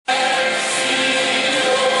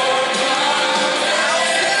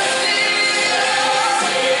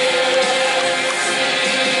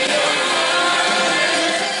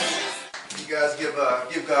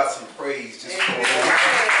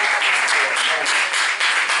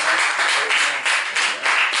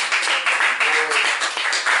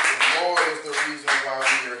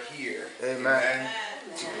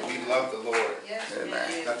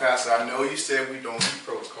Pastor, I know you said we don't do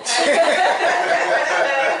protocol.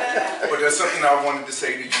 But there's something I wanted to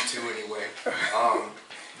say to you too anyway.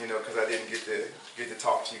 You know, because I didn't get to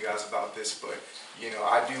talk to you guys about this, but you know,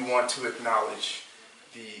 I do want to acknowledge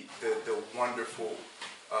the wonderful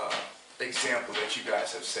example that you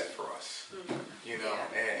guys have set for us. You know,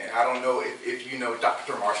 and I don't know if you know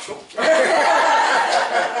Dr. Marshall. I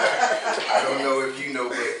don't know if you know,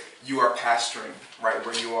 but you are pastoring right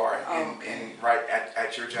where you are, and right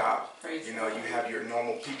at your job. You know, you have your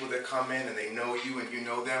normal people that come in and they know you and you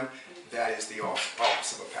know them. That is the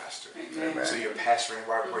office of a pastor. Amen. So you're pastoring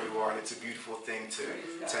right where you are, and it's a beautiful thing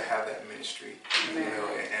to have that ministry. You know,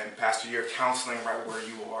 and Pastor, you're counseling right where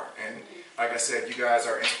you are, and like I said, you guys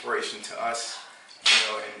are inspiration to us. You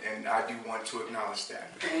know, and I do want to acknowledge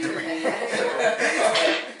that.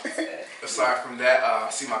 So, aside from that,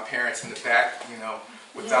 I see my parents in the back. You know,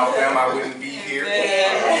 without them, I wouldn't be here.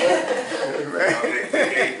 You know,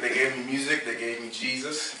 they gave me music. They gave me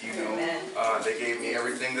Jesus. You know, they gave me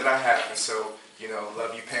everything that I have. And so, you know,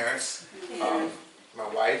 love you, parents. My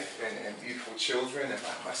wife and beautiful children and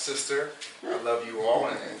my sister. I love you all,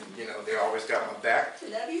 and you know, they always got my back.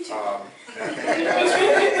 Love you too. All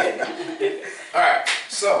right,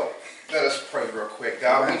 so let us pray real quick.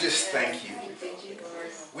 God, we just thank you.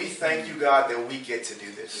 We thank you, God, that we get to do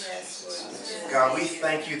this. God, we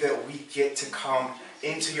thank you that we get to come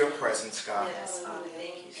into your presence, God.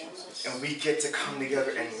 And we get to come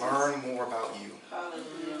together and learn more about you.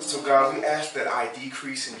 So God, we ask that I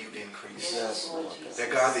decrease and you increase. That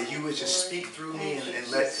God, that you would just speak through me and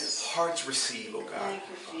let hearts receive, oh God,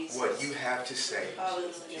 what you have to say.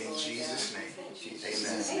 In Jesus' name,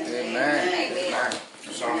 amen. Amen. Amen.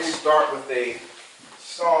 So I'm going to start with a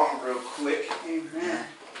song real quick. Amen.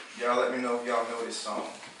 Y'all let me know if y'all know this song.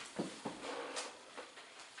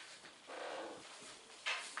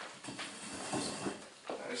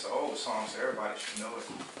 It's an old song, so everybody should know it.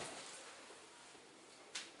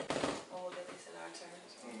 Old, at least in our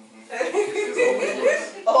terms.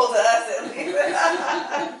 It's Old to us, at least.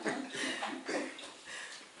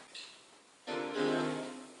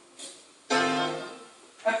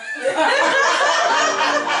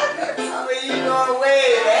 I mean, you going way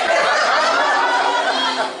back.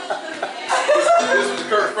 This was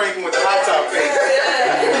Kurt Franklin with the high top face.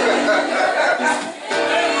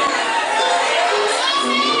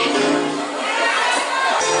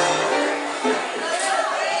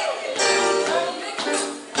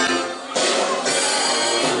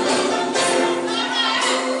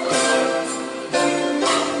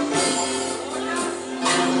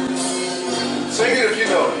 Sing it if you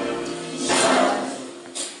know it.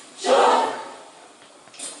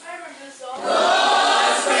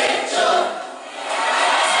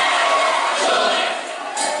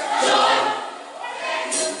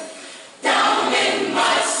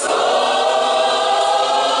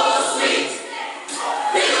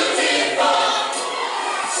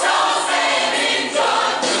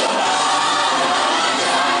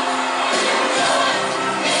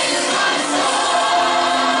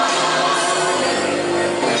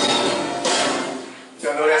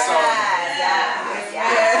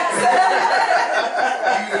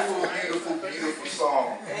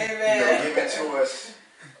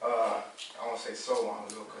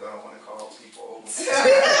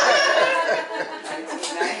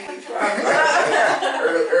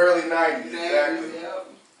 Early 90s, exactly.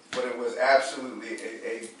 But it was absolutely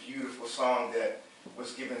a beautiful song that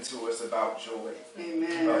was given to us about joy.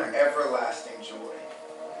 Amen. Everlasting joy.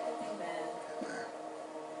 Amen.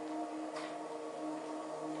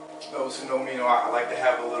 Those who know me know I like to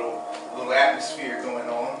have a little atmosphere going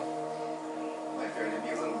on. I like there to be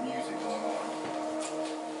a little music going on.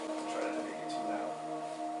 Try not to make it too loud.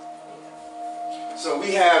 So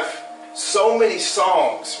we have so many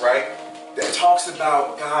songs, right, that talks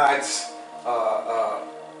about God's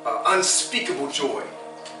unspeakable joy,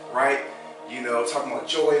 right? You know, talking about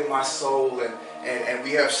joy in my soul, and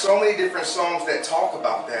we have so many different songs that talk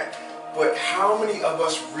about that. But how many of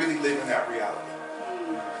us really live in that reality?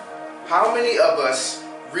 How many of us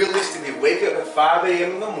realistically wake up at 5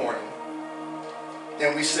 a.m. in the morning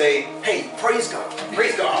and we say, hey, praise God,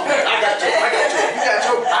 praise God. I got joy, I got joy. You got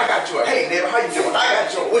joy, I got joy. Hey, neighbor, how you doing? I got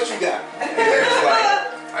joy. What you got? And it's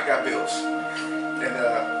like, I got bills.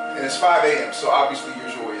 And it's 5 a.m., so obviously your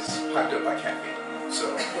joy is hyped up by caffeine.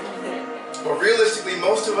 So, but realistically,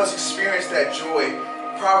 most of us experience that joy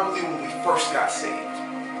probably when we first got saved,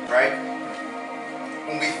 right?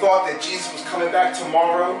 When we thought that Jesus was coming back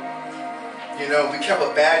tomorrow, you know, we kept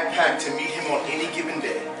a bag packed to meet him on any given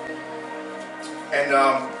day. And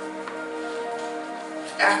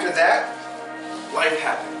after that, life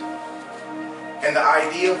happened. and the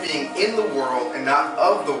idea of being in the world and not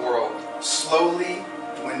of the world slowly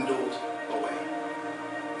dwindled away.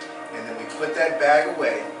 And then we put that bag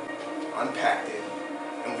away, unpacked it,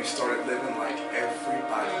 and we started living like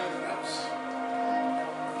everybody else.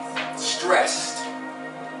 Stressed,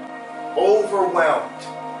 overwhelmed,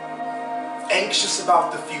 anxious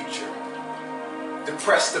about the future,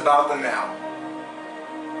 depressed about the now,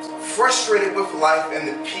 frustrated with life and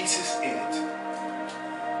the pieces in it.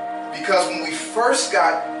 Because when we first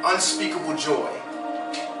got unspeakable joy,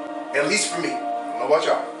 at least for me, I don't know about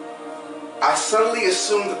y'all, I suddenly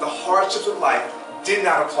assumed that the hardships of life did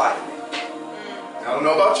not apply to me. I don't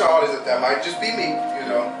know about y'all, that might just be me, you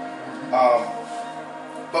know.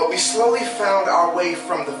 But we slowly found our way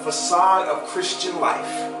from the facade of Christian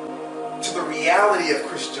life to the reality of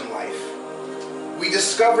Christian life. We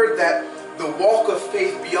discovered that the walk of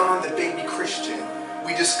faith beyond the baby Christian,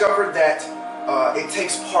 we discovered that it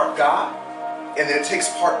takes part God, and then it takes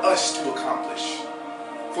part us to accomplish.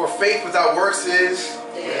 For faith without works is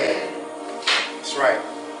dead. That's right.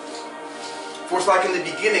 For it's like in the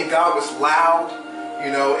beginning, God was loud,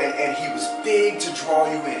 you know, and he was big to draw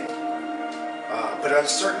you in. But at a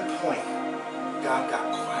certain point, God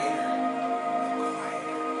got quieter and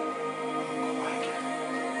quieter and quieter.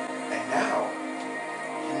 And now,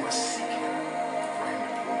 you must seek him for him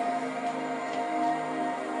to pull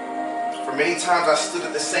you. For many times I stood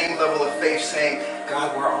at the same level of faith saying,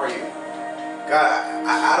 God, where are you? God,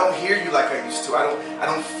 I don't hear you like I used to. I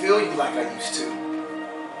don't feel you like I used to.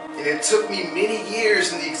 And it took me many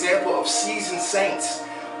years in the example of seasoned saints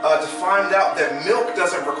to find out that milk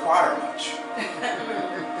doesn't require much.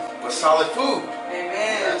 But solid food.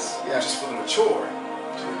 Amen. Which is for the mature.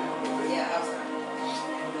 Yeah.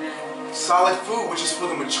 Solid food, which is for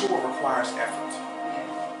the mature, requires effort.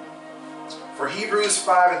 For Hebrews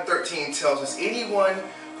 5:13 tells us, anyone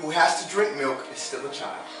who has to drink milk is still a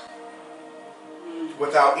child,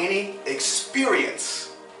 without any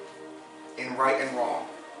experience in right and wrong.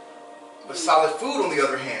 But solid food, on the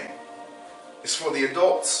other hand, is for the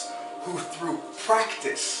adults who through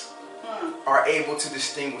practice are able to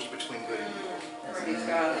distinguish between good and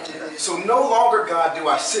evil. So no longer, God, do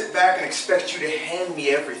I sit back and expect you to hand me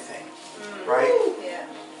everything, right? Yeah.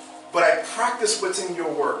 But I practice what's in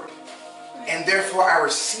your word, and therefore I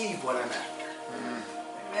receive what I'm after.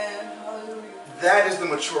 Amen. That is the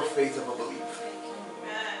mature faith of a believer.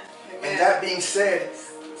 Amen. And that being said,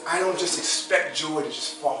 I don't just expect joy to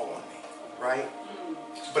just fall on me, right?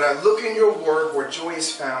 But I look in your word where joy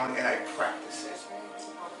is found and I practice it.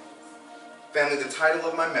 Family, the title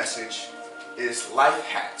of my message is Life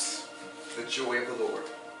Hacks, the Joy of the Lord.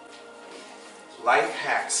 Life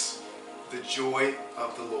Hacks, the Joy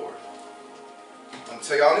of the Lord. I'm going to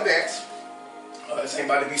tell y'all in advance, this ain't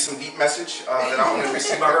about to be some deep message that I'm going to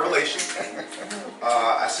receive by revelation.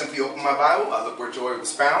 I simply open my Bible, I look where joy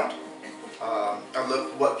was found. I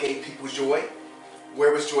look what gave people joy.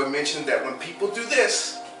 Where was joy mentioned? That when people do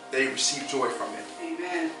this, they receive joy from it.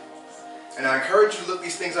 Amen. And I encourage you to look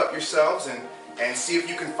these things up yourselves and see if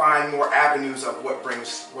you can find more avenues of what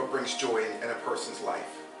brings joy in a person's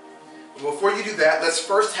life. But before you do that, let's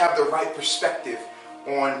first have the right perspective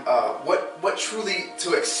on what truly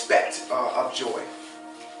to expect of joy.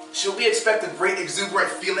 Should we expect a great exuberant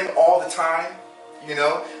feeling all the time? You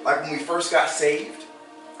know, like when we first got saved?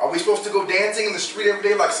 Are we supposed to go dancing in the street every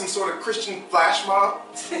day like some sort of Christian flash mob?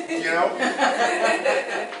 You know?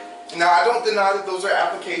 Now, I don't deny that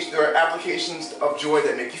there are applications of joy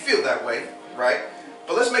that make you feel that way, right?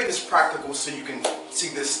 But let's make this practical so you can see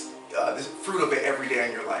this fruit of it every day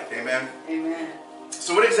in your life. Amen? Amen.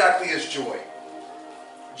 So what exactly is joy?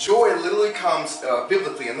 Joy literally comes,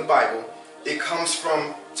 biblically in the Bible, it comes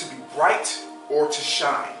from to be bright or to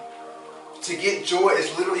shine. To get joy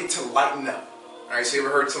is literally to lighten up. All right, so you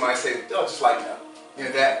ever heard somebody say, oh, just lighten up? You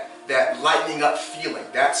know, that lightening up feeling,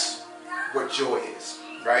 that's what joy is,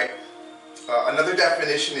 right? Another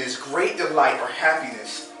definition is great delight or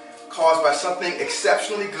happiness caused by something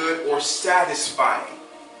exceptionally good or satisfying.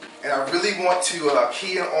 And I really want to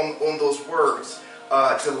key in on those words.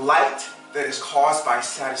 Delight that is caused by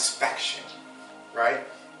satisfaction, right?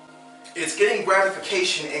 It's getting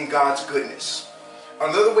gratification in God's goodness.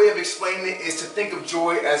 Another way of explaining it is to think of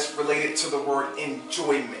joy as related to the word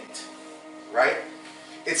enjoyment, right?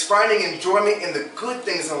 It's finding enjoyment in the good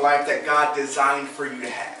things in life that God designed for you to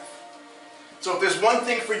have. So if there's one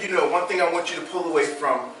thing for you to know, one thing I want you to pull away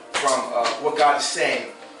from what God is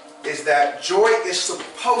saying, is that joy is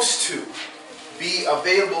supposed to be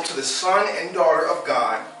available to the son and daughter of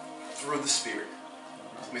God through the Spirit.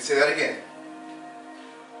 Let me say that again.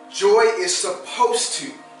 Joy is supposed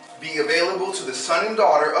to be available to the son and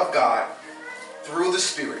daughter of God through the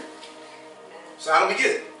Spirit. So how do we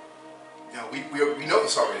get it? Now, we know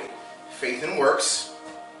this already. Faith and works,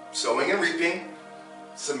 sowing and reaping,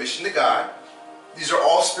 submission to God. These are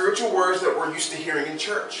all spiritual words that we're used to hearing in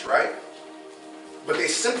church, right? But they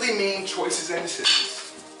simply mean choices and decisions.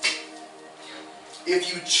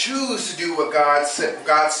 If you choose to do what God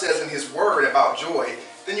says in His Word about joy,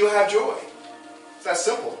 then you'll have joy. It's that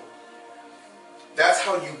simple. That's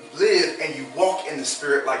how you live and you walk in the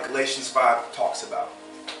Spirit, like Galatians 5 talks about.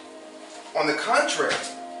 On the contrary,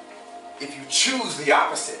 if you choose the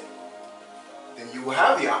opposite, then you will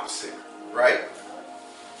have the opposite, right?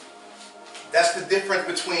 That's the difference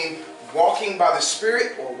between walking by the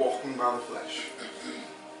Spirit or walking by the flesh.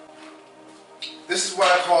 This is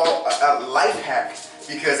what I call a life hack,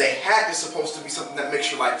 because a hack is supposed to be something that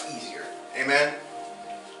makes your life easier. Amen?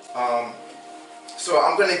 So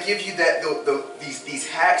I'm going to give you these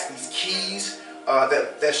hacks, these keys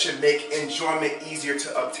that should make enjoyment easier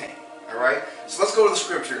to obtain. All right? So let's go to the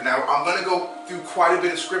scripture. Now, I'm going to go through quite a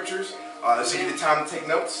bit of scriptures. This will give you the time to take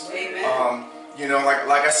notes. Amen. You know,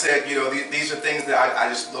 like I said, you know, these are things that I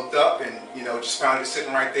just looked up and, you know, just found it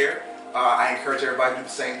sitting right there. I encourage everybody to do the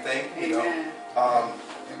same thing. You know.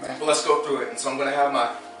 But let's go through it. And so I'm going to have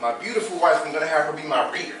my beautiful wife, I'm going to have her be my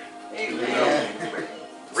reader. Amen. You know?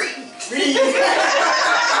 Read.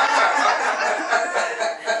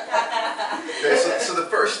 Okay, so the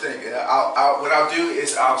first thing, what I'll do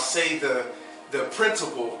is I'll say the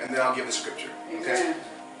principle and then I'll give the scripture. Okay.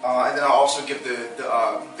 And then I'll also give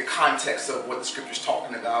the context of what the scripture is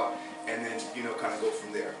talking about, and then, you know, kind of go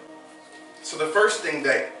from there. So the first thing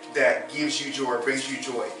that gives you joy, brings you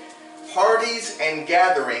joy, parties and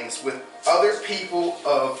gatherings with other people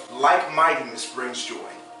of like-mindedness brings joy.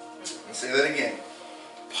 I'll say that again.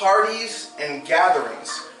 Parties and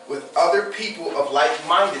gatherings with other people of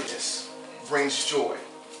like-mindedness brings joy.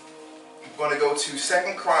 I'm going to go to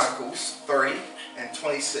 2 Chronicles 30 and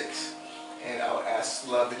 26. And I'll ask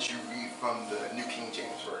Love that you read from the New King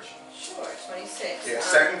James Version. Sure, 26. Yeah,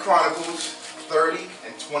 2 Chronicles 30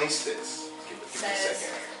 and 26. Give me a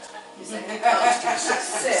second.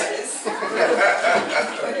 Says.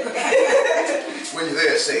 When you're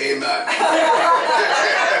there, say amen.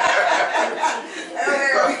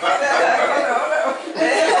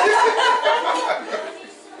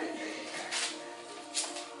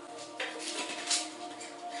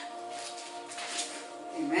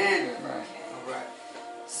 Amen. All right.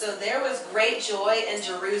 So there was great joy in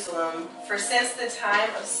Jerusalem, for since the time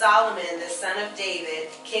of Solomon, the son of David,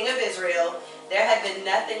 king of Israel, there had been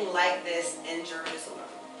nothing like this in Jerusalem.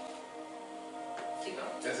 Keep going.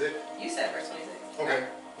 That's it? You said verse 26. Okay.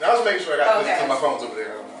 Now I was making sure I got this Okay. because my phone's over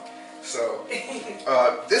there. I don't know. So,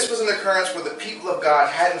 this was an occurrence where the people of God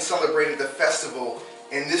hadn't celebrated the festival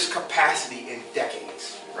in this capacity in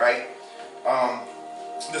decades, right?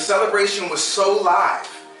 The celebration was so live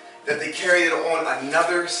that they carried it on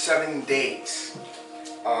another 7 days.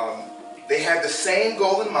 They had the same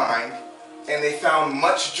goal in mind, and they found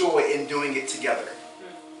much joy in doing it together.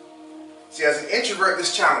 See, as an introvert,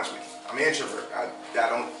 this challenged me. I'm an introvert. I'm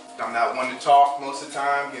not one to talk most of the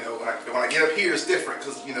time. You know, when I get up here, it's different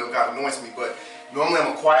because, you know, God anoints me. But normally,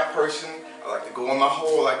 I'm a quiet person. I like to go on my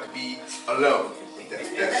hole. I like to be alone.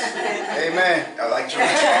 Amen. I like to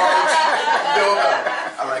recharge.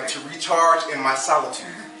 I like to recharge in my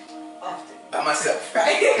solitude. Often. By myself.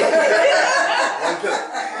 One pillow.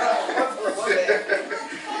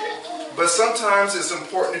 But sometimes it's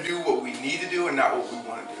important to do what we need to do and not what we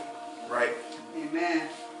want to do. Right? Amen.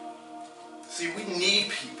 See, we need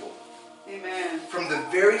people. Amen. From the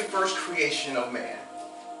very first creation of man,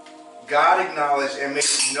 God acknowledged and made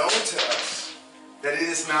it known to us that it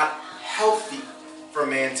is not healthy for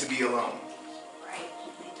man to be alone. Right.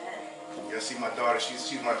 You see my daughter,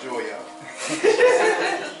 she's my joy, y'all.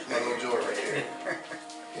 My little joy right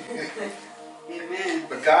there. Amen.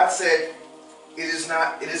 But God said it is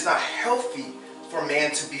not healthy for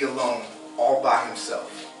man to be alone all by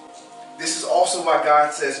himself. This is also why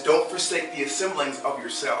God says, don't forsake the assemblings of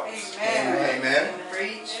yourselves. Amen. Amen.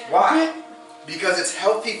 Preach. Why? Because it's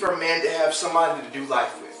healthy for man to have somebody to do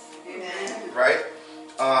life with. Amen. Right?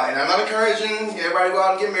 And I'm not encouraging everybody to go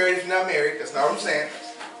out and get married if you're not married. That's not what I'm saying.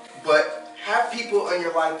 But have people in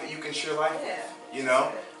your life that you can share life with. You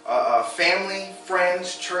know? Family,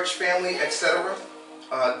 friends, church family, etc.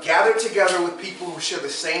 Gather together with people who share the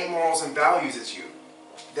same morals and values as you.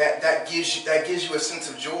 That gives you a sense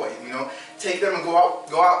of joy, you know. Take them and go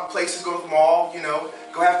out places, go to the mall, you know,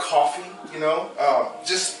 go have coffee, you know.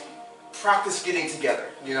 Just practice getting together,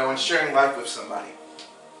 you know, and sharing life with somebody.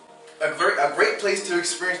 A great place to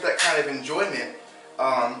experience that kind of enjoyment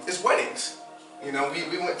is weddings. You know,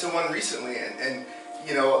 we went to one recently, and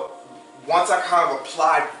you know, once I kind of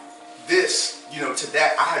applied this, you know, to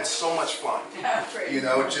that, I had so much fun. You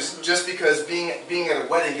know, just because being at a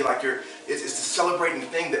wedding, it's a celebrating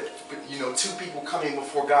thing that, you know, two people coming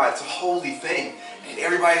before God. It's a holy thing, and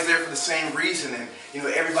everybody's there for the same reason, and you know,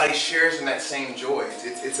 everybody shares in that same joy.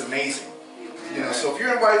 It's amazing. You know, so if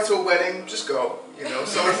you're invited to a wedding, just go. You know,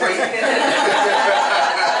 celebrate.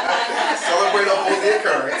 Celebrate a holy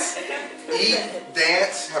occurrence. Eat,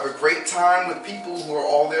 dance, have a great time with people who are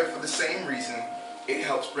all there for the same reason. It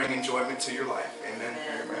helps bring enjoyment to your life. Amen.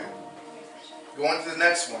 Amen. Going to the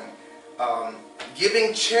next one.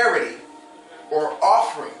 Giving charity or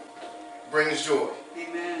offering brings joy.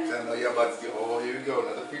 Amen. I know y'all about to go, oh, here we go,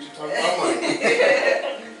 another preacher talking about money.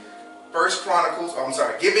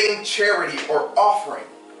 Giving charity or offering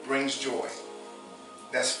brings joy.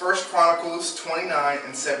 That's 1 Chronicles 29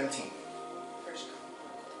 and 17.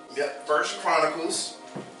 Yep, 1 Chronicles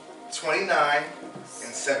 29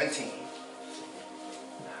 and 17.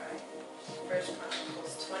 Alright. 1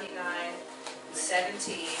 Chronicles 29 and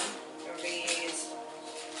 17 reads,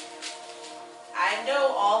 I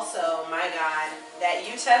know also, my God, that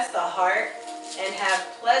you test the heart and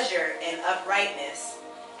have pleasure in uprightness.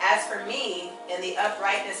 As for me, in the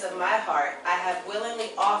uprightness of my heart, I have willingly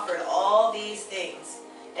offered all these things.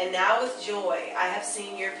 And now with joy I have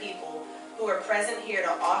seen your people who are present here to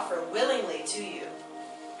offer willingly to you.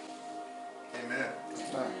 Amen.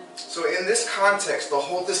 So in this context, the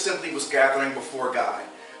whole assembly was gathering before God.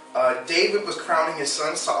 David was crowning his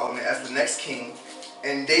son Solomon as the next king,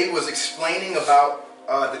 and David was explaining about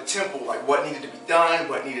the temple, like what needed to be done,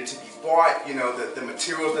 what needed to be bought, you know, the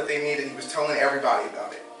materials that they needed. He was telling everybody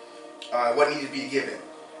about it, what needed to be given.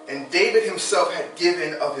 And David himself had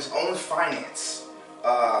given of his own finance,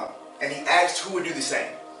 and he asked who would do the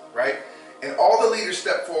same, right? And all the leaders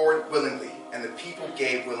stepped forward willingly, and the people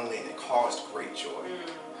gave willingly, and it caused great joy.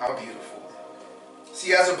 How beautiful.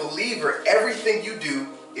 See, as a believer, everything you do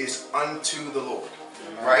is unto the Lord,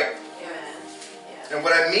 right? And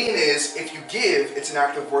what I mean is, if you give, it's an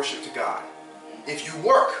act of worship to God. If you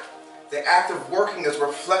work, the act of working is a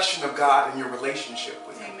reflection of God and your relationship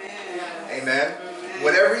with Him. Amen. Amen.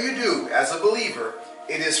 Whatever you do as a believer,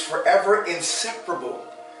 it is forever inseparable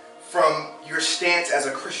from your stance as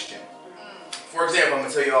a Christian. For example, I'm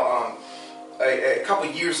going to tell y'all, a couple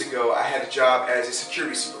of years ago, I had a job as a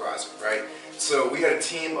security supervisor, right? So we had a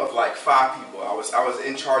team of like 5 people. I was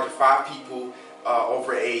in charge of 5 people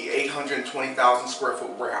over a 820,000 square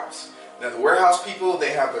foot warehouse. Now the warehouse people,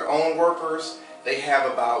 they have their own workers. They have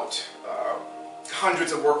about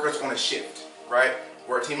hundreds of workers on a shift, right?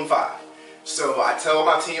 We're a team of 5. So I tell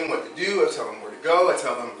my team what to do. I tell them where to go. I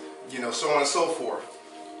tell them, you know, so on and so forth.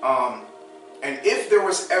 And if there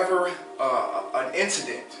was ever an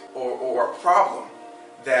incident or a problem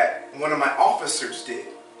that one of my officers did,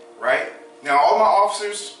 right? Now all my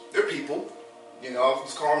officers, they're people. You know,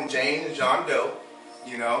 let's call them Jane and John Doe,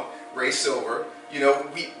 you know, Ray Silver. You know,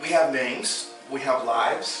 we have names, we have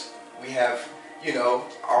lives, we have, you know,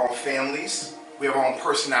 our own families, we have our own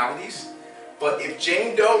personalities. But if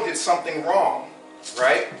Jane Doe did something wrong,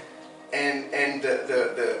 right, and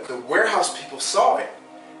the warehouse people saw it,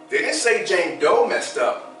 they didn't say Jane Doe messed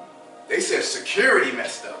up. They said security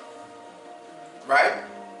messed up, right?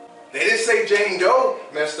 They didn't say Jane Doe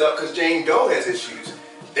messed up because Jane Doe has issues.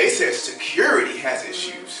 They said security has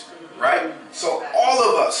issues, right? So all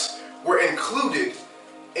of us were included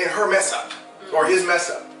in her mess up or his mess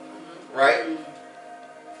up, right? And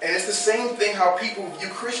it's the same thing how people view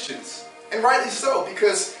Christians, and rightly so,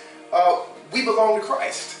 because we belong to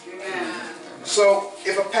Christ. So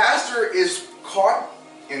if a pastor is caught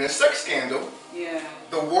in a sex scandal,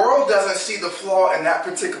 the world doesn't see the flaw in that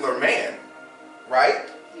particular man, right?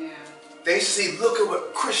 They see, look at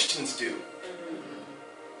what Christians do.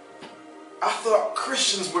 I thought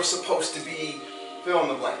Christians were supposed to be fill in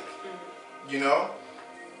the blank, you know?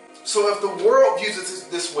 So if the world views it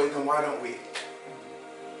this way, then why don't we?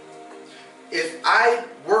 If I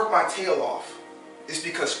work my tail off, it's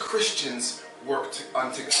because Christians work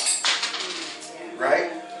unto God,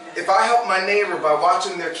 right? If I help my neighbor by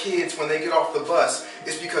watching their kids when they get off the bus,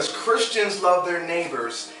 it's because Christians love their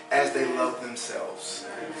neighbors as they love themselves.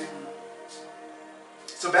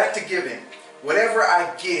 So back to giving. Whatever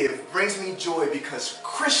I give brings me joy because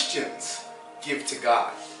Christians give to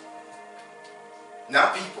God,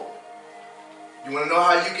 not people. You want to know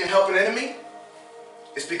how you can help an enemy?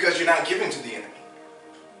 It's because you're not giving to the enemy.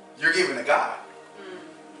 You're giving to God.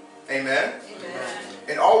 Amen? Amen.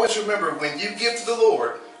 And always remember, when you give to the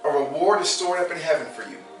Lord, a reward is stored up in heaven for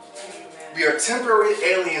you. Amen. We are temporary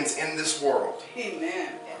aliens in this world.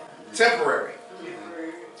 Amen. Temporary.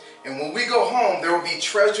 And when we go home, there will be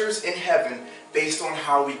treasures in heaven based on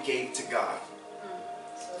how we gave to God,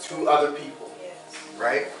 to other people,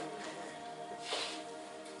 right?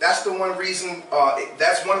 That's the one reason.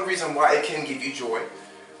 That's one reason why it can give you joy.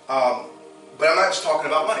 But I'm not just talking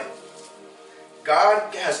about money.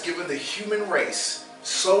 God has given the human race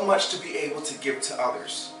so much to be able to give to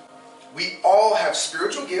others. We all have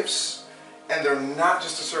spiritual gifts, and they're not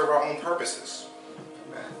just to serve our own purposes.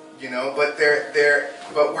 You know, but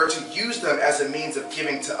but we're to use them as a means of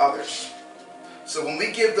giving to others. So when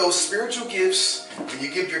we give those spiritual gifts, when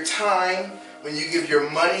you give your time, when you give your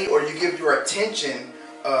money, or you give your attention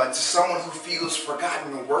to someone who feels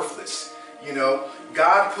forgotten or worthless, you know,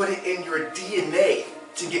 God put it in your DNA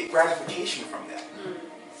to get gratification from that.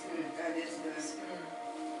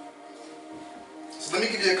 So let me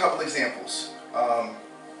give you a couple examples. A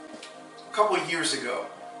couple of years ago,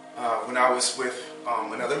 when I was with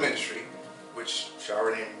another ministry, which shall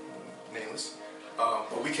remain nameless,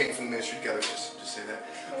 but we came from the ministry together, just say that.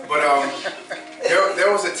 But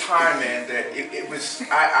there was a time, man, that it was,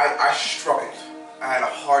 I struggled. I had a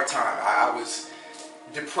hard time. I was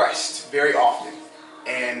depressed very often.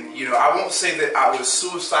 And, you know, I won't say that I was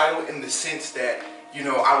suicidal in the sense that, you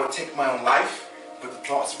know, I would take my own life, but the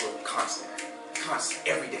thoughts were constant,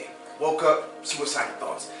 every day. Woke up, suicidal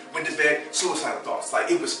thoughts. Went to bed, suicidal thoughts. Like,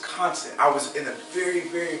 it was constant. I was in a very,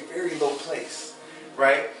 very, very low place,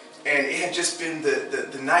 right? And it had just been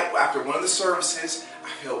the night after one of the services. I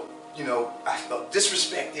felt, you know, I felt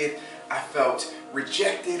disrespected. I felt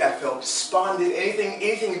rejected. I felt despondent.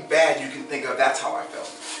 Anything bad you can think of, that's how I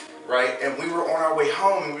felt, right? And we were on our way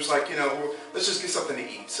home, and we was like, you know, let's just get something to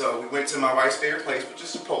eat. So we went to my wife's favorite place, which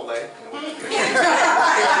is Chipotle. You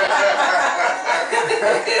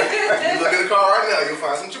look at the car right now, you'll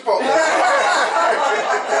find some Chipotle.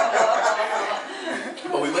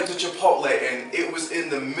 But we went to Chipotle, and it was in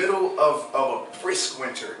the middle of a brisk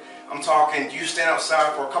winter. I'm talking, you stand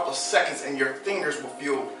outside for a couple of seconds, and your fingers will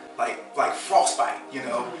feel like frostbite, you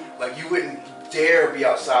know? Like you wouldn't dare be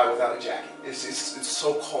outside without a jacket. It's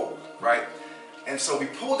so cold, right? And so we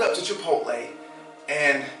pulled up to Chipotle,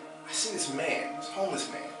 and I see this man, this homeless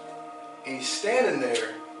man, and he's standing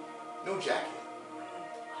there, no jacket,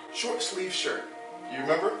 short sleeve shirt. You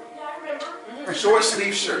remember? Yeah, I remember. Short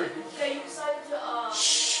sleeve shirt. Okay, you decided to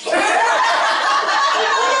Shh.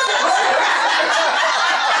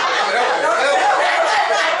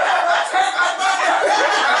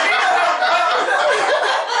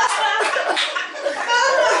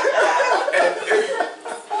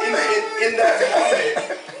 In that moment,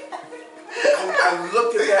 I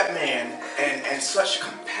looked at that man, and such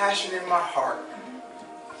compassion in my heart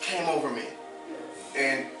came over me.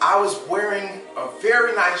 And I was wearing a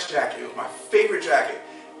very nice jacket. It was my favorite jacket.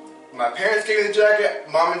 My parents gave me the jacket.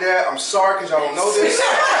 Mom and Dad, I'm sorry because y'all don't know this.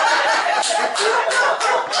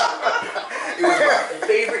 It was my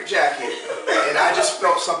favorite jacket. And I just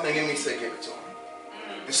felt something in me say, give it to him.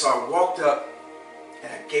 And so I walked up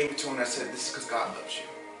and I gave it to him, and I said, this is because God loves you.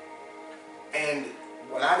 And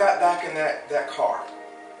when I got back in that car,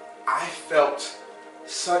 I felt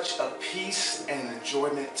such a peace and an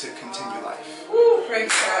enjoyment to continue life. Woo, praise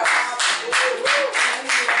God.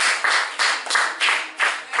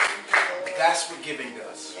 That's what giving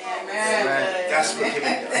does. Amen. That's what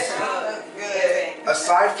giving does. Good.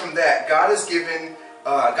 Aside from that, God's given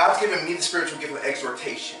me the spiritual gift of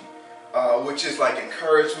exhortation, which is like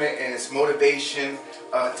encouragement and it's motivation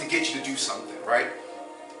to get you to do something, right?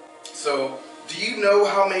 So, do you know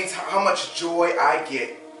how much joy I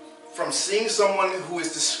get from seeing someone who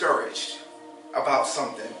is discouraged about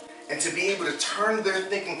something and to be able to turn their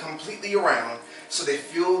thinking completely around so they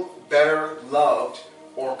feel better, loved,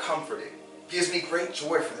 or comforted? Gives me great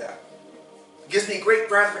joy for that. Gives me great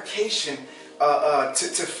gratification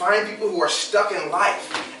to find people who are stuck in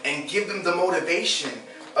life and give them the motivation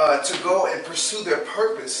to go and pursue their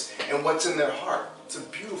purpose and what's in their heart. It's a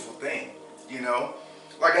beautiful thing, you know?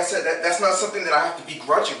 Like I said, that's not something that I have to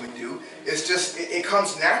begrudgingly do. It's just, it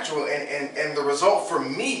comes natural, and the result for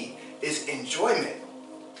me is enjoyment,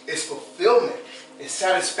 it's fulfillment, it's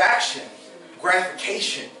satisfaction,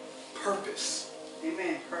 gratification, purpose.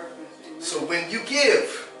 Amen. Purpose. Amen. So when you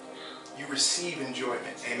give, you receive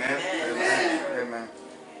enjoyment. Amen? Amen. Amen.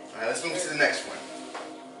 All right, let's move to the next one.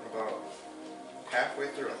 We're about halfway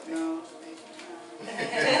through. No.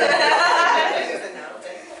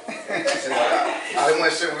 I didn't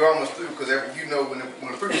want to say we're almost through because you know when the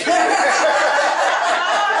preacher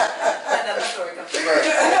Another story comes. right.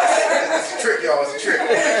 It's a trick, y'all. It's a trick.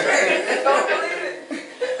 Don't believe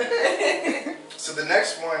it. So the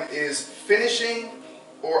next one is finishing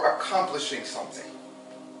or accomplishing something.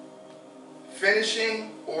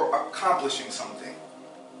 finishing or accomplishing something.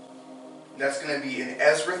 That's going to be in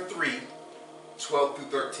Ezra 3, 12 through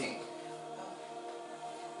 13.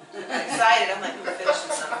 I'm excited. I'm like, we're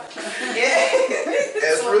finishing something. Yeah.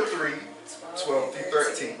 Ezra 3, 12 through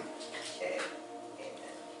 13. Okay.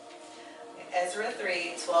 Ezra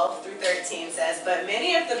 3, 12 through 13 says, "But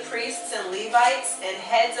many of the priests and Levites and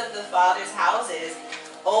heads of the fathers' houses,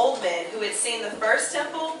 old men who had seen the first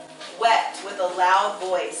temple, wept with a loud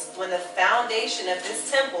voice when the foundation of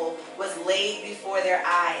this temple was laid before their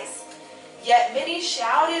eyes. Yet many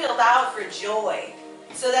shouted aloud for joy,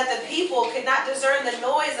 so that the people could not discern the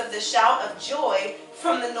noise of the shout of joy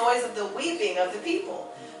from the noise of the weeping of the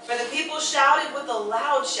people. For the people shouted with a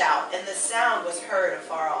loud shout, and the sound was heard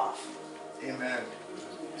afar off." Amen.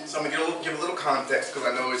 So I'm going to give a little context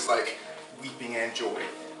because I know it's like weeping and joy.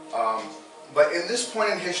 But in this point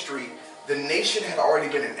in history, the nation had already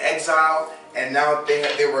been in exile, and now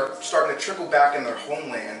they were starting to trickle back in their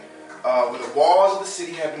homeland, where the walls of the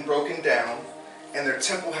city had been broken down, and their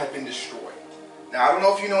temple had been destroyed. Now, I don't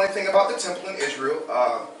know if you know anything about the temple in Israel,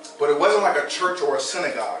 but it wasn't like a church or a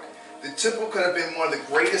synagogue. The temple could have been one of the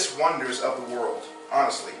greatest wonders of the world,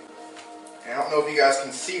 honestly. And I don't know if you guys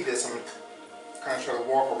can see this. I'm going to kind of try to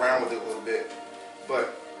walk around with it a little bit.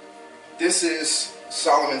 But this is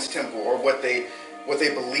Solomon's temple, or what they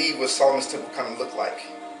believe was Solomon's temple kind of looked like.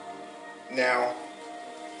 Now,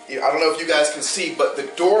 I don't know if you guys can see, but the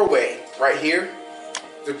doorway right here,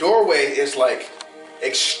 the doorway is like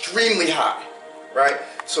extremely high, right?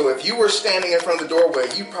 So if you were standing in front of the doorway,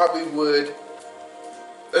 you probably would,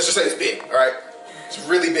 let's just say it's big, all right? It's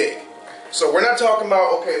really big. So we're not talking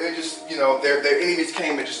about, okay, they just, their enemies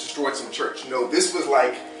came and just destroyed some church. No, this was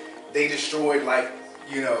like, they destroyed like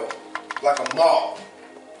a mall.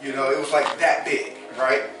 It was like that big,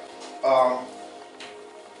 right?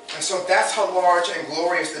 And so that's how large and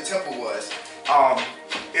glorious the temple was.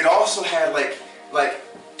 It also had like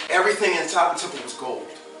everything inside the temple was gold.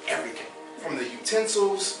 Everything. From the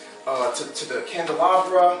utensils to the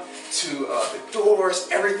candelabra to the doors,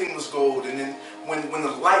 everything was gold. And then when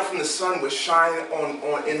the light from the sun would shine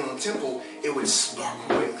in the temple, it would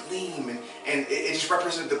sparkle and gleam, and it just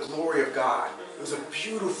represented the glory of God. It was a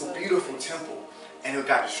beautiful, beautiful temple. And it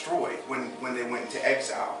got destroyed when they went into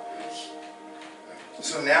exile.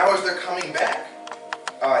 So now as they're coming back,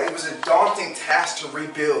 it was a daunting task to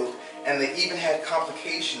rebuild, and they even had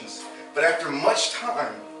complications. But after much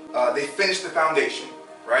time, they finished the foundation,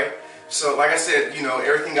 right? So like I said,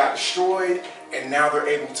 everything got destroyed, and now they're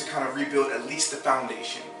able to kind of rebuild at least the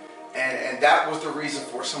foundation. And that was the reason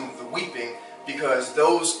for some of the weeping, because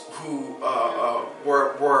those who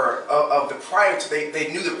were of the prior, they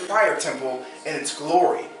knew the prior temple and its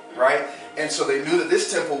glory, right? And so they knew that this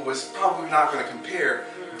temple was probably not going to compare.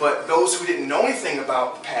 But those who didn't know anything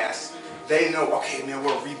about the past, they know, okay, man,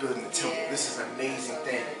 we're rebuilding the temple. This is an amazing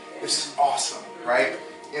thing. This is awesome, right?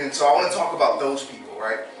 And so I want to talk about those people,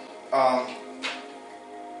 right?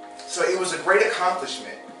 So it was a great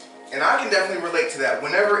accomplishment, and I can definitely relate to that.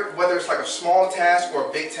 Whether it's like a small task or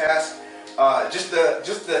a big task, just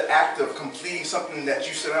the act of completing something that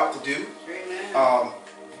you set out to do,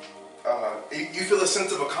 you feel a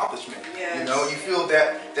sense of accomplishment. Yes. You feel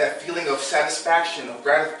that feeling of satisfaction, of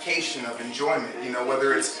gratification, of enjoyment.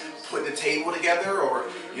 Whether it's putting a table together or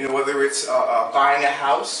whether it's buying a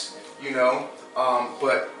house.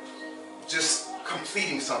 But just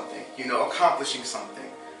completing something. Accomplishing something.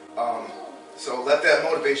 So let that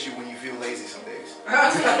motivate you when you feel lazy some days.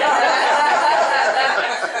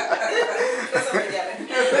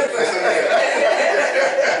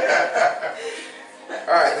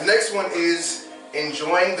 Alright, the next one is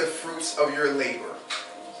enjoying the fruits of your labor.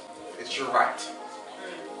 It's your right.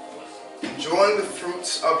 Enjoying the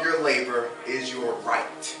fruits of your labor is your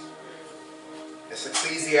right. It's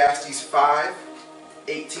Ecclesiastes 5,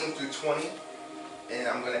 18 through 20. And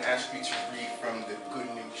I'm going to ask you to read from the Good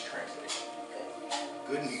News translation.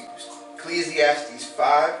 Good News. Ecclesiastes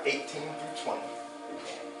 5, 18 through 20.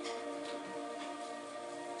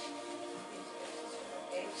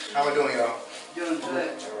 How am I doing, y'all? Doing good.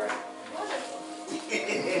 All right.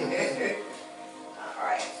 All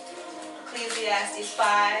right. Ecclesiastes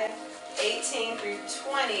 5, 18 through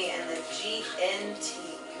 20, and the GNT.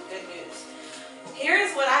 Good News. Here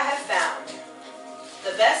is what I have found.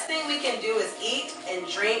 The best thing we can do is eat and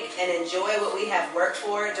drink and enjoy what we have worked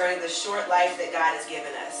for during the short life that God has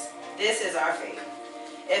given us. This is our faith.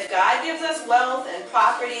 If God gives us wealth and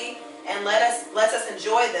property and lets us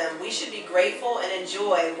enjoy them, we should be grateful and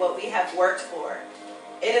enjoy what we have worked for.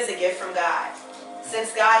 It is a gift from God.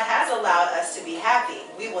 Since God has allowed us to be happy,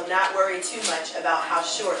 we will not worry too much about how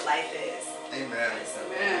short life is. Amen.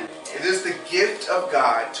 Amen. It is the gift of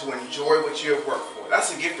God to enjoy what you have worked for.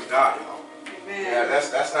 That's a gift of God, y'all. Amen. Yeah,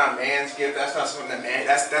 that's not man's gift. That's not something that man.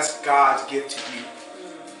 That's God's gift to you.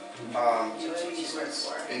 Enjoy what you work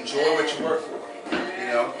for. Enjoy what you work for. You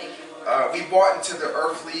know. Thank you, Lord. We bought into the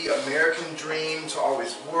earthly American dream to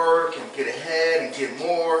always work and get ahead and get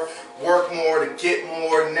more, work more to get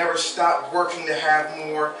more, never stop working to have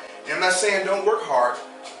more. And I'm not saying don't work hard,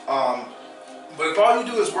 but if all you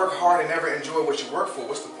do is work hard and never enjoy what you work for,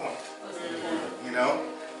 what's the point? You know?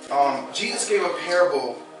 Jesus gave a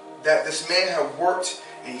parable that this man had worked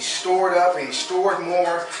and he stored up and he stored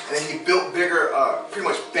more, and then he built bigger, pretty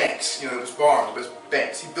much banks. You know, it was barns, but it was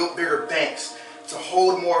banks. He built bigger banks to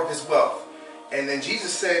hold more of his wealth. And then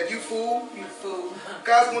Jesus said, "You fool, You fool.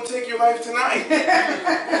 God's gonna take your life tonight."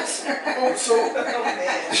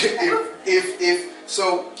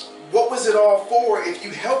 So what was it all for if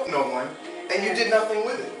you helped no one and you did nothing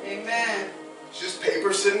with it? Amen. It's just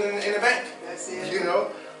paper sitting in a bank. That's it. You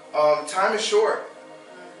know, time is short.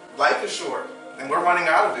 Life is short, and we're running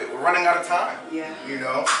out of it. We're running out of time. Yeah. You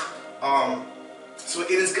know, so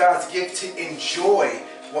it is God's gift to enjoy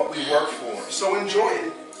what we work for. So enjoy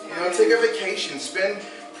it. You know, take a vacation, spend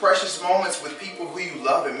precious moments with people who you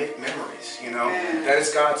love, and make memories. You know, Amen. that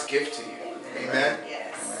is God's gift to you. Amen.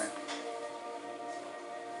 Yes.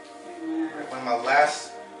 Amen. One of my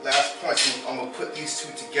last points, I'm gonna put these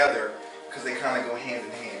two together because they kind of go hand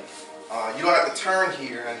in hand. You don't have to turn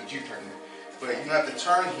here. I need you to turn here, but you don't have to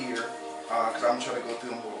turn here because I'm trying to go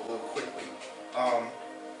through them a little quickly.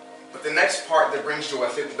 But the next part that brings joy, I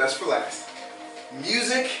think the best for last.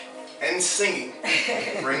 Music and singing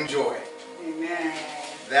bring joy. Amen.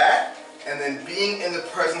 That and then being in the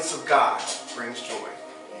presence of God brings joy.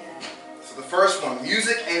 Yeah. So the first one,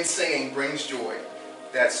 music and singing brings joy.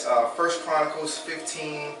 That's 1 Chronicles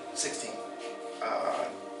 15:16,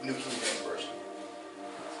 New King James Version.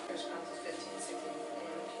 1 Chronicles 15, 16.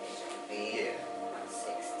 Yeah.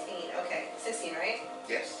 16. Okay, 16, right?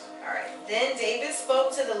 Yes. All right. Then David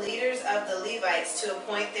spoke to the leaders of the Levites to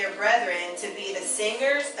appoint their brethren to be the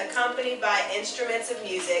singers, accompanied by instruments of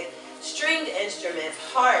music, stringed instruments,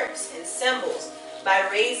 harps, and cymbals, by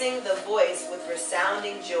raising the voice with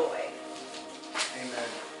resounding joy. Amen.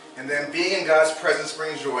 And then being in God's presence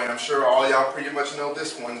brings joy. And I'm sure all y'all pretty much know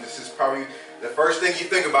this one. This is probably the first thing you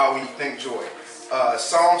think about when you think joy.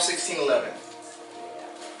 Psalm 16:11.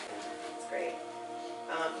 That's great.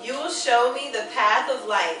 You will show me the path of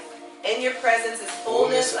life. In your presence is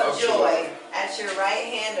fullness of joy. At your right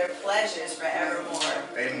hand are pleasures forevermore.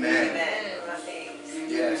 Amen. Amen. My face.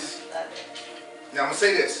 Yes. Love it. Now I'm going to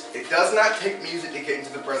say this. It does not take music to get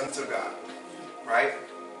into the presence of God. Right?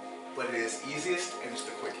 But it is easiest and it's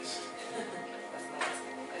the quickest. That's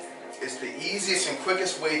nice. It's the easiest and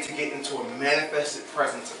quickest way to get into a manifested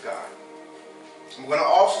presence of God. I'm going to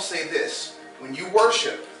also say this. When you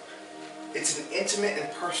worship, it's an intimate and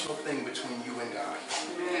personal thing between you and God.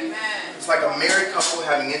 Amen. It's like a married couple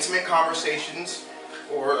having intimate conversations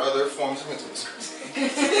or other forms of intimacy.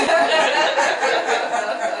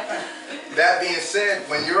 That being said,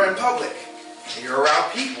 when you're in public and you're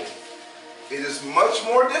around people, it is much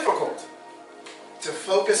more difficult to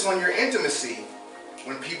focus on your intimacy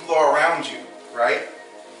when people are around you, right?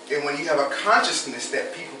 And when you have a consciousness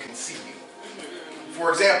that people can see you.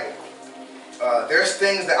 For example, there's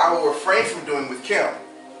things that I will refrain from doing with Kim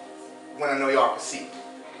when I know y'all can see.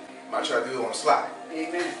 I might try to do it on the slide.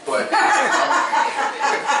 Amen. But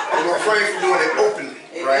I'm refrain from doing it openly,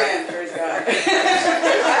 right? Amen. Praise God.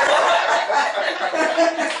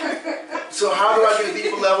 So how do I get a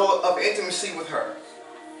deeper level of intimacy with her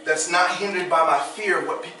that's not hindered by my fear of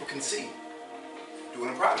what people can see? Do it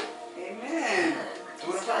in private. Amen.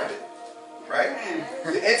 Do it in private, right? Amen.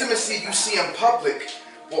 The intimacy you see in public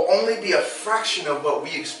will only be a fraction of what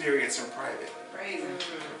we experience in private. Praise Him.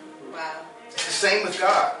 Wow. It's the same with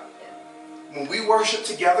God. When we worship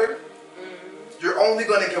together, you're only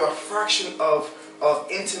going to give a fraction of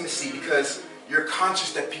intimacy because you're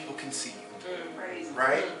conscious that people can see you, Praise Him.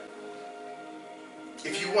 right?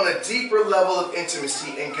 If you want a deeper level of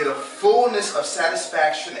intimacy and get a fullness of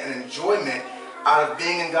satisfaction and enjoyment out of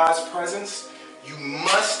being in God's presence, you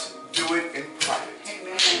must do it in private.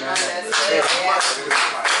 Amen. You must do it in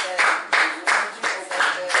private.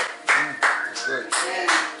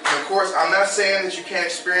 And of course, I'm not saying that you can't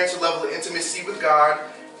experience a level of intimacy with God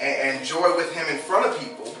and joy with Him in front of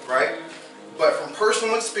people, right? But from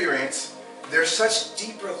personal experience, there's such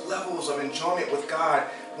deeper levels of enjoyment with God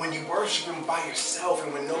when you worship Him by yourself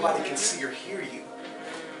and when nobody can see or hear you.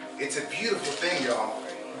 It's a beautiful thing, y'all.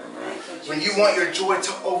 When you want your joy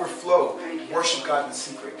to overflow, worship God in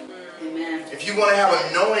secret. Amen. If you want to have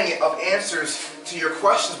a knowing of answers to your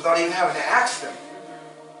questions without even having to ask them,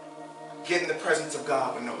 get in the presence of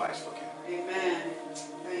God when nobody's looking. Amen.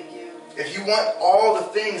 Thank you. If you want all the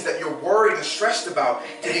things that you're worried and stressed about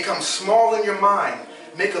to become small in your mind,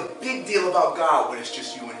 make a big deal about God when it's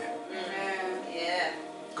just you and Him. Amen. Yeah.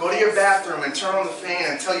 Go to your bathroom and turn on the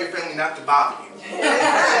fan and tell your family not to bother you.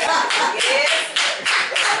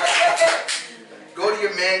 Go to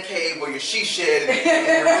your man cave or your she shed in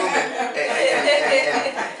your room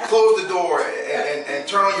and close the door and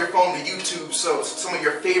turn on your phone to YouTube so some of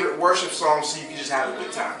your favorite worship songs so you can just have a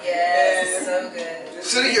good time. Yes, so good.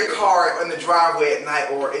 Sit in your car in the driveway at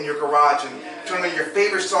night or in your garage and turn on your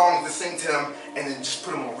favorite songs to sing to them and then just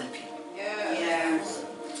put them on repeat. Yes.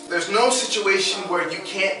 There's no situation where you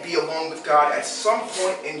can't be alone with God at some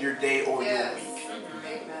point in your day or your week.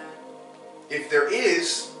 If there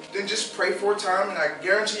is, then just pray for a time and I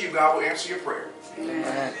guarantee you God will answer your prayer.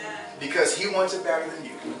 Amen. Because He wants it better than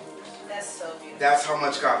you. That's so beautiful. That's how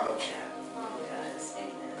much God loves you. Yes,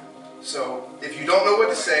 amen. So if you don't know what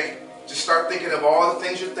to say, just start thinking of all the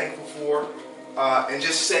things you're thankful for and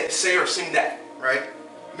just say or sing that, right?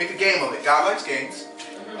 Make a game of it. God likes games.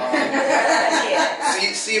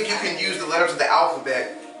 See if you can use the letters of the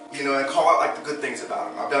alphabet, and call out like the good things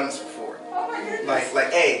about Him. I've done this before. Oh my goodness.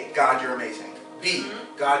 Like A, God, you're amazing. B,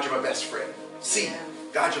 God, you're my best friend. C,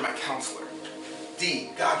 God, you're my counselor. D,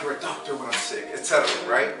 God, you're a doctor when I'm sick, etc.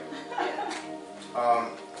 Right?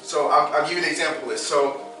 So I'll give you an example of this.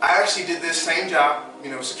 So I actually did this same job,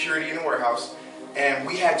 security in a warehouse, and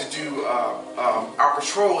we had to do our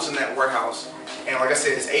patrols in that warehouse. And like I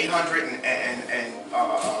said, it's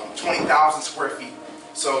 820,000 square feet.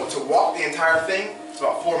 So to walk the entire thing, it's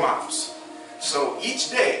about 4 miles. So each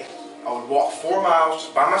day, I would walk 4 miles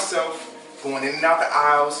just by myself, going in and out the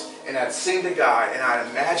aisles, and I'd sing to God, and I'd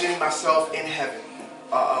imagine myself in heaven,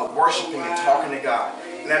 worshiping and talking to God.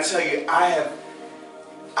 And I tell you, I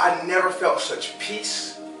never felt such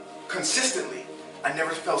peace consistently. I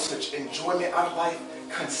never felt such enjoyment out of life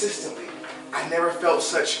consistently. I never felt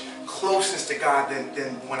such closeness to God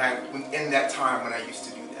than when in that time when I used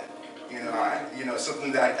to do that.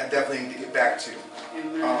 Something that I definitely need to get back to.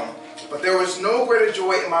 But there was no greater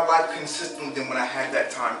joy in my life consistently than when I had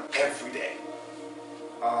that time every day.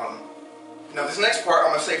 Now this next part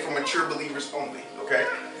I'm going to say for mature believers only, okay?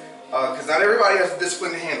 Because not everybody has the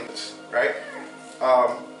discipline to handle this, right?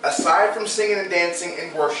 Aside from singing and dancing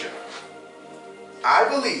in worship, I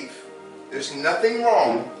believe there's nothing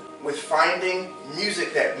wrong with finding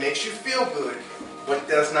music that makes you feel good, but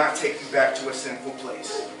does not take you back to a sinful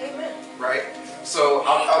place. Amen. Right? So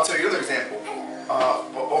I'll tell you another example.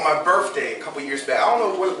 On my birthday a couple years back, I don't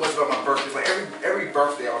know what it was about my birthday. Like every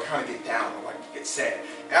birthday, I would kind of get down or like get sad.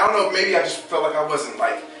 And I don't know, maybe I just felt like I wasn't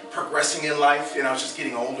like progressing in life, and I was just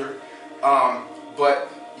getting older. But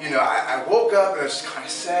I woke up and I was just kind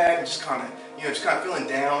of sad and just kind of feeling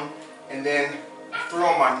down. And then I threw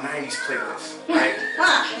on my 90s playlist, right?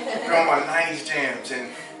 Threw on my 90s jams,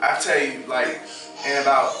 and I tell you, like in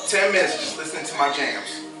about 10 minutes, just listening to my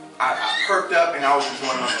jams, I perked up and I was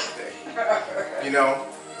enjoying my birthday.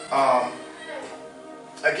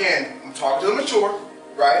 Again, I'm talking to the mature,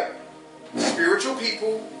 right? Spiritual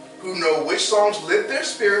people who know which songs lift their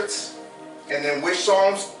spirits and then which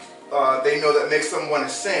songs they know that makes them want to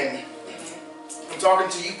sing. I'm talking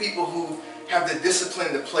to you people who have the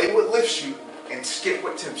discipline to play what lifts you and skip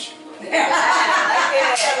what tempts you.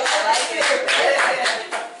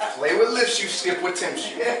 Play what lifts you, skip what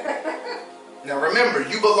tempts you. Now remember,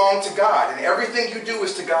 you belong to God, and everything you do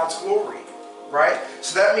is to God's glory, right?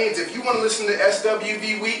 So that means if you want to listen to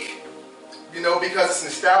SWV Week, because it's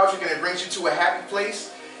nostalgic and it brings you to a happy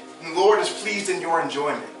place, the Lord is pleased in your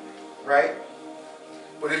enjoyment, right?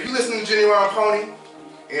 But if you listen to Jenny Round Pony, and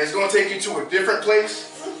it's going to take you to a different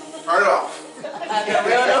place, turn it off. I don't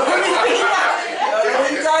know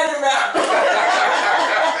what you're talking about.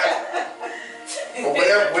 Or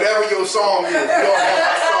whatever your song is. You don't have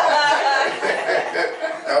my song.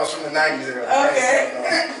 That was from the 90s era. Okay.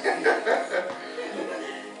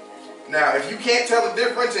 Now, if you can't tell the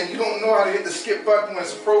difference and you don't know how to hit the skip button when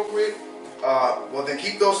it's appropriate, well then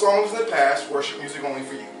keep those songs in the past. Worship music only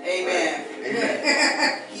for you. Amen. Right?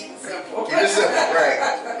 Amen. Keep it simple. Keep it simple,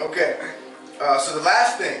 right? Okay. So the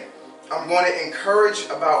last thing I'm going to encourage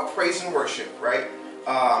about praise and worship, right?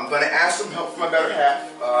 I'm going to ask some help from my better half.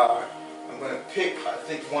 I'm going to pick, I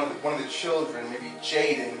think, one of the children, maybe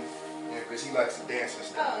Jaden, because he likes to dance and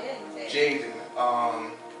stuff. Oh, yeah, Jaden.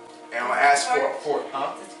 And I'm gonna ask for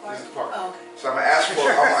huh? This is Park. Oh, okay. So I'm gonna ask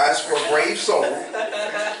for a brave soul.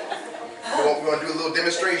 We're gonna do a little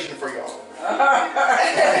demonstration for y'all.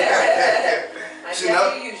 I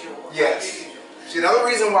usual. Yes. See, another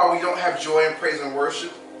reason why we don't have joy and praise and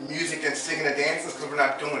worship, music and singing and dancing, is because we're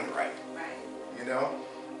not doing it right. You know?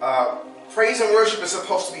 Praise and worship is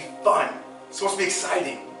supposed to be fun. It's supposed to be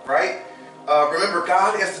exciting, right? Remember,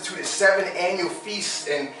 God instituted 7 annual feasts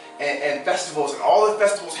and festivals, and all the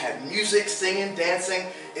festivals had music, singing, dancing.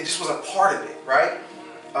 It just was a part of it, right?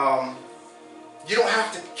 You don't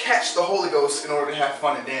have to catch the Holy Ghost in order to have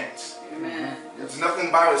fun and dance. Amen. There's nothing in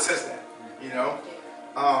the Bible that says that, you know?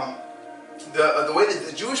 The way that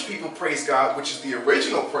the Jewish people praise God, which is the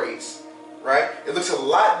original praise, right? It looks a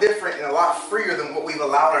lot different and a lot freer than what we've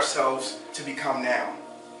allowed ourselves to become now.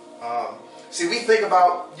 See, we think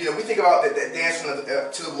about that dancing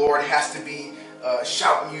to the Lord has to be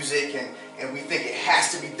shout music, and we think it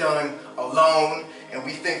has to be done alone, and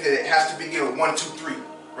we think that it has to be 1, 2, 3,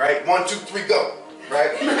 right? 1, 2, 3, go,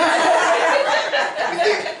 right?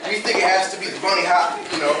 we think it has to be the bunny hop,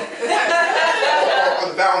 you know, or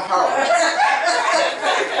the Bound Power.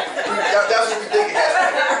 That's what we think it has to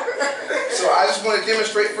be. So I just want to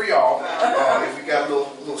demonstrate for y'all, if we got a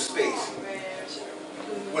little space.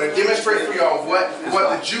 I want to demonstrate for y'all what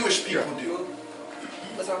the Jewish people do.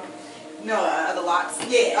 What's wrong? No, The locks?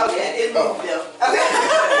 yeah, okay, it moved though.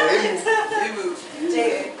 Okay. It moved.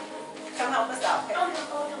 Jaden, come help us out. Okay? All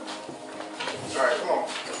right, come on.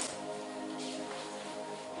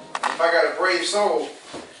 If I got a brave soul,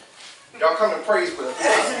 y'all come and praise with us.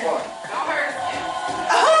 Let's have some fun. Don't hurt.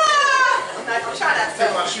 I'm trying not to.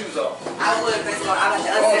 Take my shoes off. I would, but it's going. I like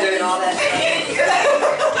to unzip and all that.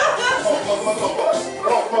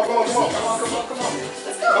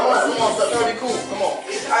 Come on. That's gonna be cool. Come on.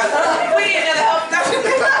 We need another help.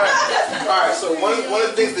 All right. So one of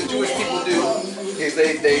the things the Jewish people do is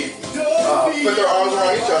they put their arms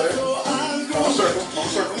around each other. Circle.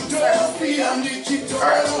 All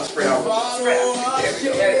right. So let's spread out. There we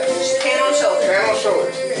go. Hand on shoulder. Hand on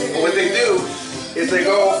shoulders. And what they do is they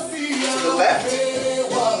go to the left,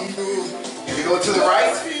 and they go to the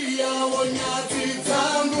right.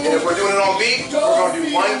 And if we're doing it on beat, we're going to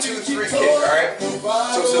do 1, 2, 3 kick, all right?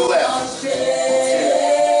 So to the left.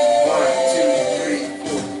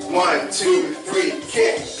 1, 2, 3,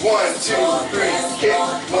 kick. 1, 2, 3, kick.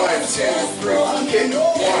 1, 2, 3, kick.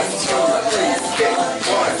 1, 2, 3, kick.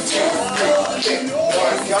 1, 2, 3, kick.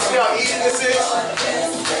 1. Y'all see how easy this is?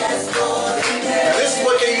 Now this is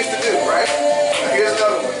what they used to do, right? Now here's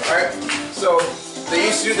another one, right? So they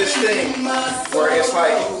used to do this thing where it's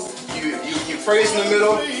like you praise in the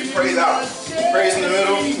middle, you praise out. You praise in the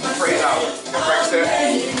middle, you praise out. You practice that.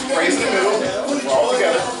 Praise in the middle, we're all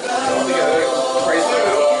together. Praise in the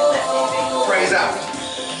middle, praise out.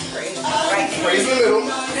 Praise in the middle,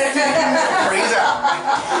 praise out.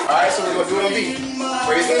 Alright, so we're going to do it on beat.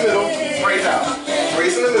 Praise in the middle, praise out.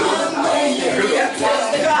 Praise in the middle, here we go.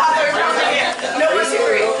 Praise in the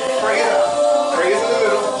middle, praise out. Praise in the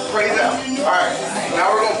middle, praise out. Alright, now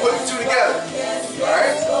we're going to put the two together.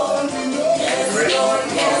 Alright? Ready? Go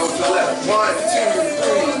to the left. 1, 2,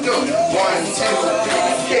 3, go. 1, 2,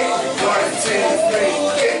 3, kick. 1, 2, 3,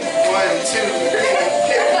 kick. 1, 2, 3,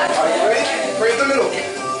 kick. Are you ready? Praise the middle.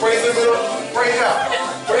 Praise the middle. Praise out.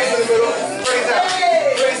 Praise in the middle. Praise out.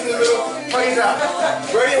 Praise in the middle. Praise out.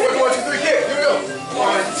 Ready? We're 1, 2, 3, kick. Here we go.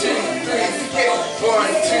 1, 2, 3, kick. 1,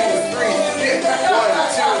 2, 3, kick. 1,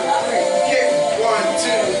 2, 3, kick. 1,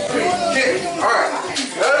 2, 3, kick. All right.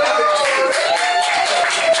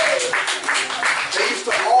 They used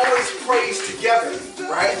to always praise together,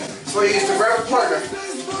 right? So they used to grab a partner.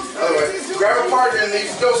 Grab a partner and they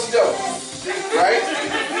used to do-si-do, right?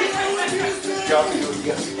 Y'all can do it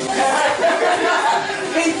together.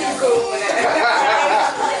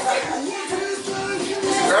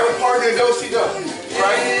 Grab a partner and do-si-do,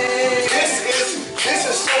 right? This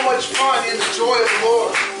is so much fun in the joy of the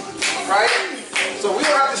Lord, right? So we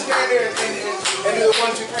don't have to stand there and do the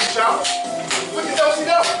 1, 2, 3 shout. Look at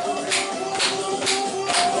do-si-do.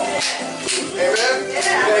 Amen? Yeah.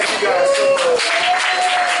 Thank you guys so much.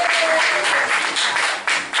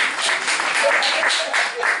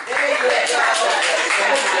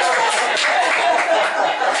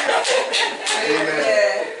 Amen.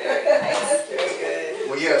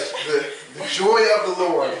 Well, yes, the joy of the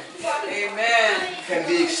Lord can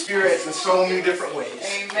be experienced in so many different ways.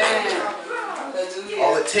 Amen.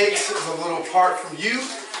 All it takes is a little part from you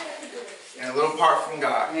and a little part from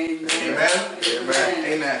God. Amen. Amen. Amen.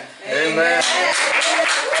 Amen. Amen.